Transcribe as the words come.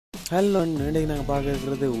Hello, இன்றைக்கு நாங்கள் பார்க்க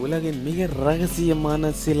இருக்கிறது உலகின் மிக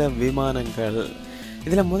ரகசியமான சில விமானங்கள்.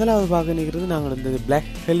 இதில் முதலாவது பார்க்க நிற்கிறது நாங்கள் இந்த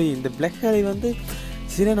பிளாக் ஹெலி. இந்த பிளாக் ஹெலி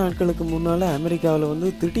சில நாட்களுக்கு முன்னால்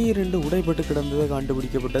அமெரிக்காவில் திடீரென்று உடைப்பட்டு கிடந்ததை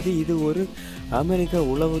கண்டுபிடிக்கப்பட்டது. இது ஒரு அமெரிக்க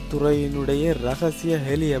உளவுத்துறையினுடைய ரகசிய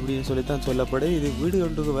ஹெலி அப்படின்னு சொல்லித்தான் சொல்லப்படுது. இது வீடு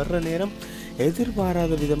ஒன்றுக்கு வர்ற நேரம்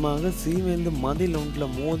எதிர்பாராத விதமாக சீமெந்து மதில்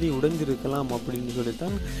ஒன்றில் மோதி உடைஞ்சிருக்கலாம் அப்படின்னு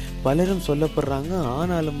சொல்லித்தான் பலரும் சொல்லப்படுறாங்க.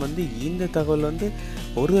 ஆனாலும் இந்த தகவல்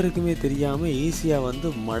ஒருவருக்குமே தெரியாமல்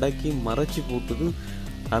ஈஸியாக மடக்கி மறைச்சி போட்டுது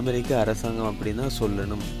அமெரிக்க அரசாங்கம் அப்படின்னு தான்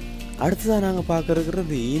சொல்லணும். அடுத்ததாக நாங்கள் பார்க்க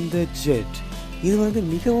இருக்கிறது இந்த ஜெட். இது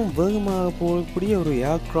மிகவும் வேகமாக போகக்கூடிய ஒரு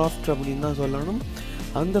ஏர்கிராஃப்ட் அப்படின்னு தான் சொல்லணும்.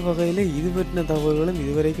 அந்த வகையில் இது பற்றின தகவல்களும்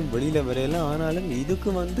இதுவரைக்கும் வெளியில் வரையல. ஆனாலும்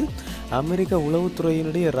இதுக்கு அமெரிக்க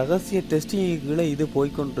உளவுத்துறையினுடைய ரகசிய டெஸ்டிங்குகளை இது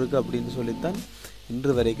போய்கொண்டிருக்கு அப்படின்னு சொல்லித்தான்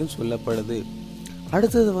இன்று வரைக்கும் சொல்லப்படுது.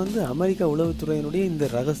 அடுத்தது அமெரிக்க உளவுத்துறையினுடைய இந்த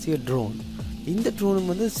ரகசிய ட்ரோன். இந்த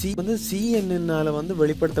ட்ரோனும் CNN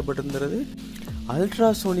வெளிப்படுத்தப்பட்டிருந்தது.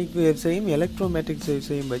 அல்ட்ராசோனிக் வேவ்ஸையும் எலக்ட்ரோமேட்டிக்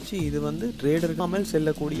வேவ்ஸையும் வச்சு இது ரேடர்காமல்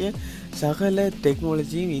செல்லக்கூடிய சகல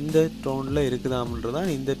டெக்னாலஜியும் இந்த ட்ரோனில் இருக்குதாம்ன்றதான்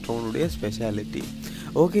இந்த ட்ரோனுடைய ஸ்பெஷாலிட்டி.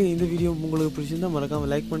 ஓகே, இந்த வீடியோ உங்களுக்கு பிடிச்சிருந்தா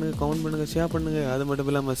மறக்காமல் லைக் பண்ணுங்கள், கமெண்ட் பண்ணுங்கள், ஷேர் பண்ணுங்கள். அது மட்டும்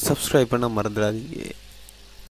இல்லாமல் சப்ஸ்கிரைப் பண்ண மறந்துடாதீங்க.